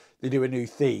they do a new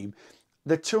theme.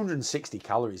 They're 260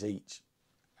 calories each.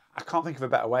 I can't think of a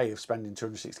better way of spending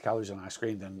 260 calories on ice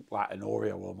cream than like an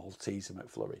Oreo or Malteser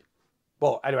McFlurry.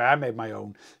 But anyway, I made my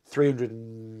own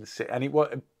 306, and it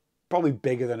was probably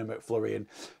bigger than a McFlurry and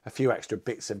a few extra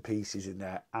bits and pieces in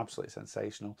there. Absolutely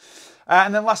sensational.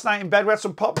 And then last night in bed, we had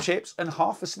some pop chips and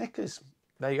half a Snickers.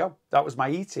 There you go. That was my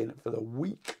eating for the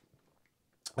week.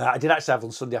 I did actually have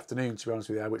on Sunday afternoon, to be honest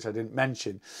with you, which I didn't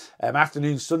mention.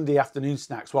 Sunday afternoon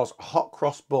snacks was a hot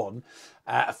cross bun,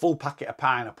 a full packet of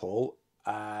pineapple,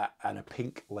 and a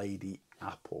pink lady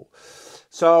apple.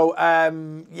 So,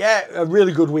 yeah, a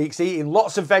really good week's eating.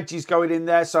 Lots of veggies going in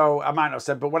there. So I might not have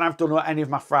said, but when I've done any of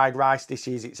my fried rice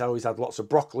dishes, it's always had lots of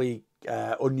broccoli,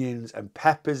 onions and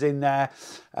peppers in there.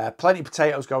 Plenty of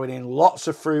potatoes going in. Lots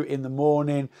of fruit in the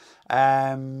morning.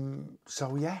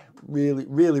 So, yeah, really,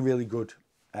 really, really good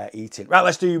eating. Right,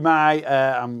 let's do my,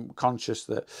 I'm conscious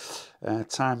that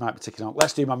time might be ticking on.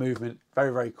 Let's do my movement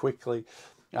very, very quickly.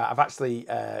 I've actually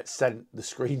sent the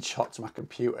screenshot to my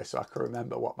computer so I can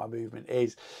remember what my movement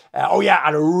is. Oh yeah, I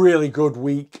had a really good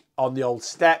week on the old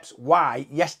steps. Why?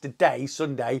 Yesterday,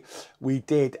 Sunday, we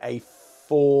did a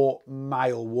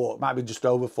 4-mile walk. Might be just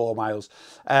over 4 miles.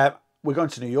 We're going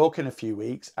to New York in a few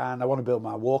weeks and I want to build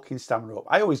my walking stamina up.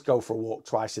 I always go for a walk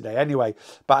twice a day anyway,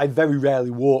 but I very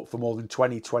rarely walk for more than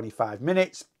 20-25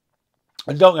 minutes.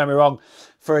 And don't get me wrong,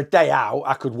 for a day out,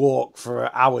 I could walk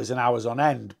for hours and hours on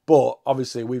end. But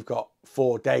obviously, we've got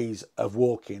 4 days of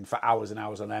walking for hours and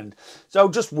hours on end. So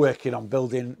just working on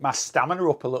building my stamina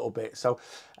up a little bit. So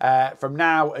from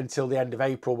now until the end of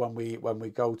April, when we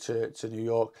go to New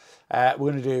York,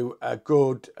 we're going to do a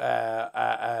good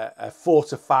a 4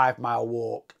 to 5 mile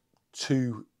walk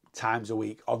 2 times a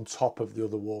week on top of the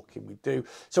other walking we do.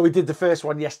 So we did the first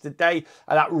one yesterday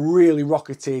and that really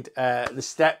rocketed the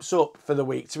steps up for the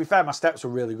week. To be fair, my steps were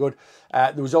really good.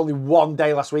 There was only 1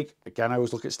 day last week. Again, I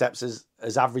always look at steps as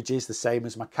averages, the same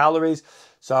as my calories.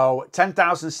 So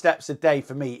 10,000 steps a day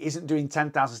for me isn't doing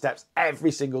 10,000 steps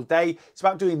every single day. It's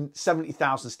about doing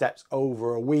 70,000 steps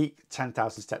over a week,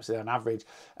 10,000 steps on average.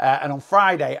 And on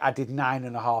Friday, I did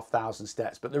 9,500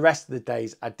 steps, but the rest of the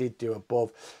days I did do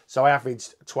above. So I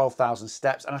averaged 12,000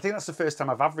 steps. And I think that's the first time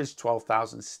I've averaged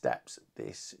 12,000 steps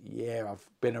this year. I've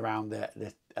been around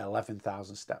the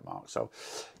 11,000 step mark. So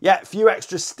yeah, a few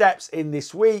extra steps in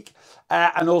this week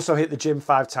and also hit the gym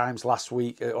 5 times last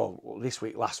week,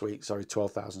 last week, sorry,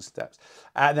 12,000 steps.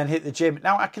 And then hit the gym.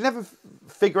 Now I can never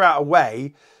figure out a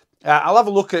way. I'll have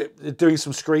a look at doing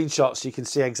some screenshots so you can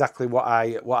see exactly what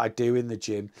I do in the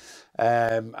gym.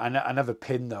 I never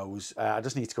pin those. I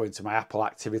just need to go into my Apple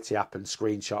Activity app and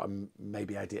screenshot and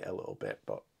maybe edit a little bit.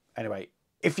 But anyway,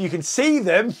 if you can see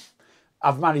them,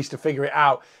 I've managed to figure it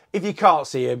out. If you can't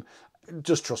see him,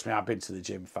 just trust me, I've been to the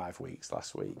gym 5 weeks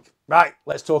last week. Right,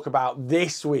 let's talk about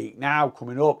this week. Now,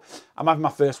 coming up, I'm having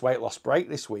my first weight loss break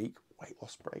this week. Weight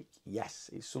loss break, yes,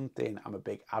 it's something I'm a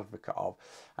big advocate of.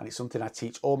 And it's something I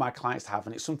teach all my clients to have.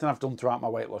 And it's something I've done throughout my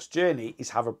weight loss journey is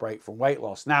have a break from weight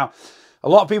loss. Now, a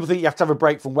lot of people think you have to have a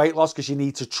break from weight loss because you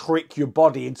need to trick your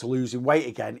body into losing weight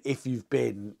again if you've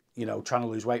been trying to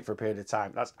lose weight for a period of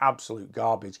time. That's absolute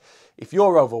garbage. If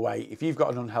you're overweight, if you've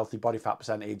got an unhealthy body fat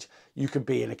percentage, you could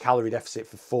be in a calorie deficit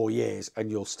for 4 years and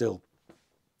you'll still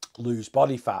lose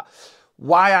body fat.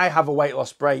 Why I have a weight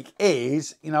loss break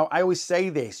is, I always say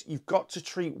this, you've got to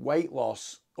treat weight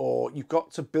loss or you've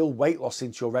got to build weight loss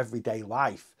into your everyday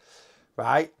life,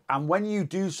 right? And when you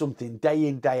do something day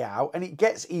in, day out, and it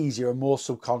gets easier and more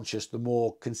subconscious the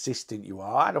more consistent you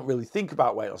are. I don't really think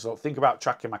about weight loss. I don't think about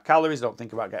tracking my calories. I don't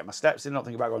think about getting my steps in. I don't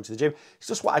think about going to the gym. It's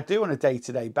just what I do on a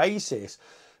day-to-day basis.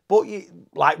 But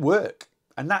like work.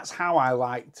 And that's how I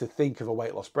like to think of a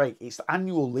weight loss break. It's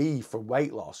annual leave from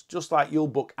weight loss, just like you'll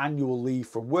book annual leave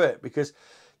from work because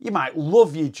you might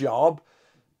love your job.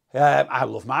 I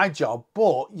love my job,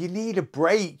 but you need a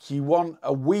break. You want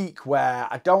a week where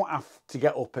I don't have to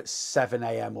get up at 7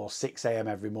 a.m. or 6 a.m.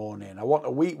 every morning. I want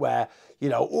a week where,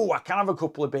 I can have a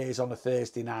couple of beers on a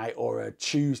Thursday night or a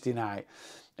Tuesday night.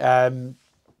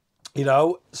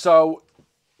 So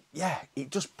yeah,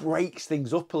 it just breaks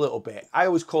things up a little bit. I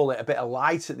always call it a bit of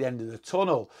light at the end of the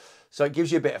tunnel. So it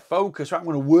gives you a bit of focus. Right? I'm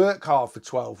going to work hard for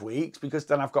 12 weeks because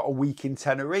then I've got a week in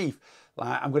Tenerife.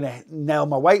 Like, I'm going to nail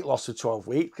my weight loss for 12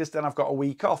 weeks because then I've got a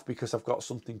week off because I've got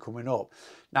something coming up.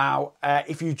 Now,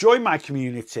 if you join my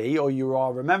community or you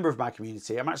are a member of my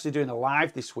community, I'm actually doing a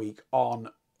live this week on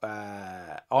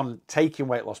taking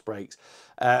weight loss breaks.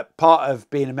 Part of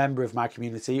being a member of my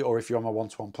community, or if you're on my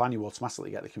one-to-one plan, you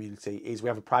automatically get the community, is we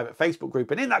have a private Facebook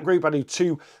group. And in that group, I do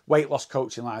 2 weight loss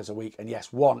coaching lives a week. And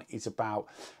yes, one is about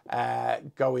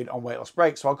going on weight loss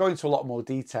breaks. So I'll go into a lot more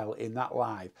detail in that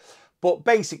live. But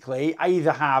basically, I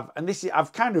either have, and this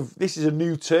is a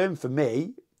new term for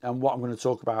me, and what I'm going to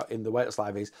talk about in the weight loss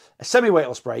live is a semi-weight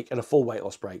loss break and a full weight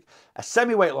loss break. A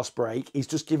semi-weight loss break is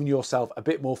just giving yourself a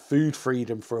bit more food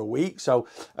freedom for a week. So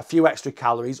a few extra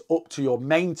calories up to your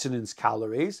maintenance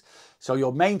calories. So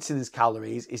your maintenance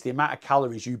calories is the amount of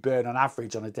calories you burn on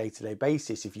average on a day-to-day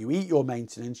basis. If you eat your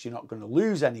maintenance, you're not going to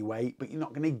lose any weight, but you're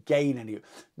not going to gain any,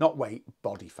 not weight,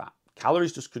 body fat.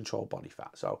 Calories just control body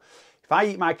fat. So if I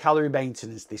eat my calorie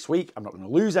maintenance this week, I'm not going to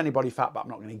lose any body fat, but I'm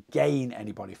not going to gain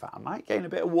any body fat. I might gain a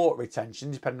bit of water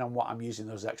retention depending on what I'm using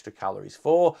those extra calories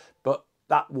for, but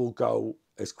that will go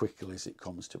as quickly as it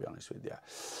comes, to be honest with you.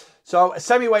 So a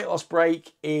semi-weight loss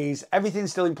break is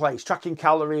everything's still in place, tracking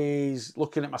calories,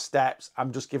 looking at my steps.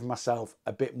 I'm just giving myself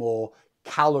a bit more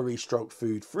calorie stroke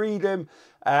food freedom.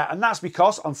 And that's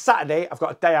because on Saturday, I've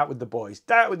got a day out with the boys.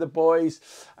 Going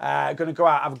to go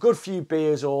out, have a good few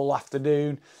beers all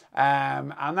afternoon.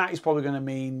 And that is probably going to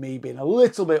mean me being a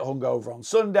little bit hungover on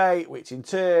Sunday, which in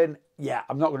turn, yeah,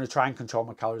 I'm not going to try and control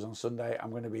my calories on Sunday.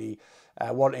 I'm going to be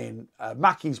wanting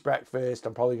Mackey's breakfast.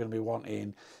 I'm probably going to be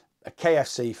wanting a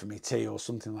KFC for me tea or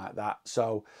something like that.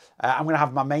 So I'm going to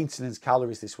have my maintenance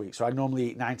calories this week. So I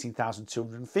normally eat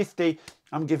 19,250.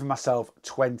 I'm giving myself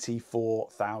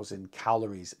 24,000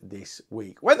 calories this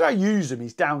week. Whether I use them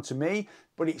is down to me,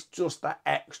 but it's just that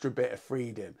extra bit of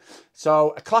freedom.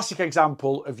 So a classic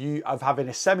example of having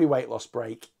a semi-weight loss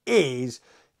break is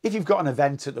if you've got an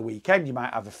event at the weekend. You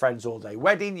might have a friends all day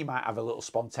wedding, you might have a little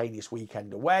spontaneous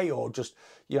weekend away, or just,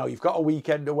 you know, you've got a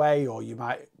weekend away, or you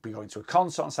might be going to a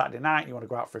concert on Saturday night and you want to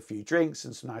go out for a few drinks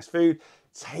and some nice food.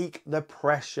 Take the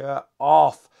pressure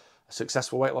off. A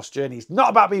successful weight loss journey is not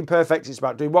about being perfect, it's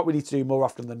about doing what we need to do more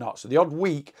often than not. So the odd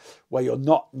week where you're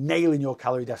not nailing your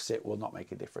calorie deficit will not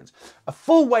make a difference. A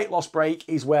full weight loss break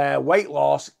is where weight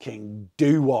loss can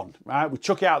do one, right? We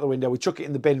chuck it out the window, we chuck it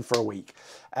in the bin for a week.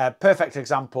 Perfect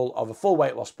example of a full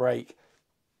weight loss break,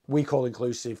 week all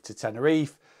inclusive to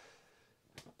Tenerife,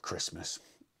 Christmas,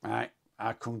 right?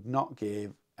 I could not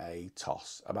give a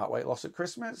toss about weight loss at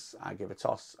Christmas. I give a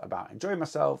toss about enjoying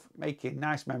myself, making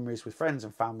nice memories with friends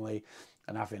and family,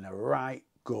 and having a right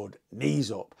good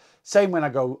knees up. Same when I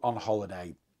go on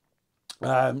holiday.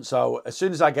 So as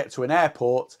soon as I get to an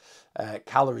airport,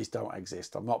 calories don't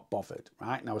exist. I'm not bothered,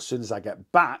 right? Now, as soon as I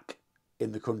get back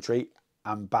in the country,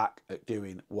 I'm back at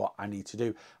doing what I need to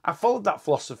do. I followed that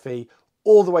philosophy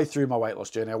all the way through my weight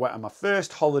loss journey. I went on my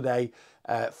first holiday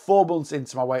 4 months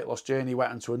into my weight loss journey,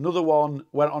 went on another one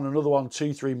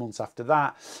 2-3 months after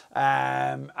that.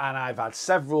 And I've had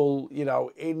several, you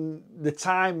know, in the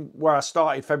time where I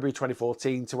started February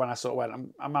 2014 to when I sort of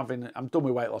went, I'm done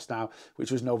with weight loss now,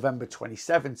 which was November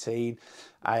 2017.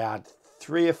 I had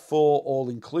 3 or 4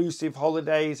 all-inclusive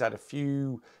holidays. I had a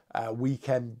few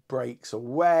weekend breaks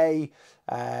away,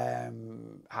 had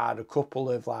a couple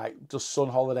of like just sun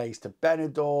holidays to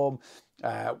Benidorm.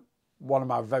 One of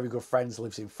my very good friends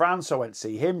lives in France, so I went to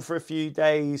see him for a few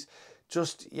days.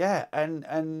 Just, yeah, and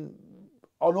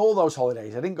on all those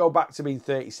holidays, I didn't go back to being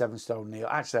 37 stone, Neil.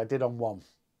 Actually, I did on one.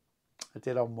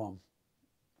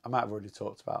 I might have already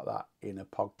talked about that in a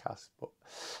podcast, but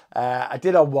I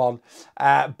did on one.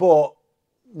 But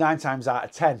 9 times out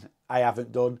of 10, I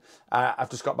haven't done. I've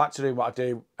just got back to doing what I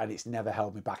do, and it's never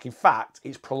held me back. In fact,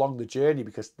 it's prolonged the journey,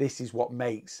 because this is what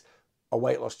makes a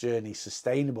weight loss journey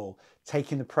sustainable.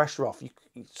 Taking the pressure off.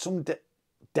 Some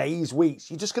days, weeks,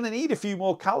 you're just going to need a few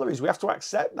more calories. We have to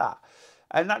accept that.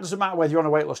 And that doesn't matter whether you're on a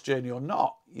weight loss journey or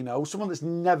not. You know, someone that's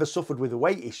never suffered with a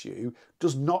weight issue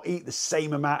does not eat the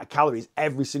same amount of calories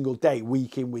every single day,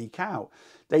 week in, week out.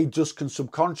 They just can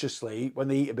subconsciously, when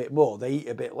they eat a bit more, they eat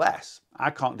a bit less. I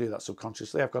can't do that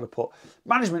subconsciously. I've got to put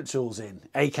management tools in,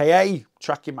 aka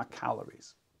tracking my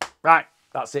calories. Right,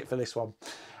 that's it for this one.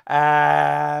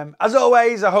 As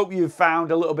always, I hope you've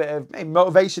found a little bit of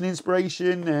motivation,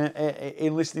 inspiration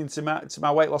in listening to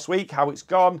my weight loss week, how it's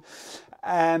gone.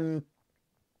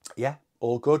 Yeah,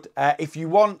 all good. If you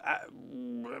want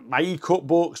my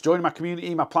e-cookbooks, joining my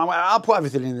community, my plan. I'll put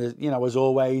everything in the, as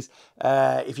always.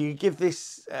 If you give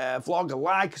this vlog a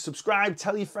like, subscribe,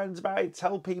 tell your friends about it,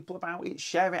 tell people about it,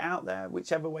 share it out there,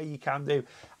 whichever way you can do.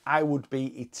 I would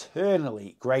be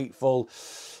eternally grateful.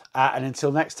 And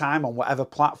until next time, on whatever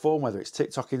platform, whether it's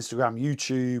TikTok, Instagram,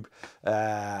 YouTube,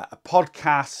 a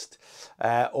podcast,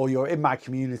 or you're in my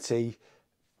community,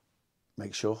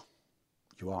 make sure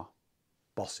you are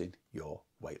bossing your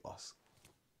weight loss.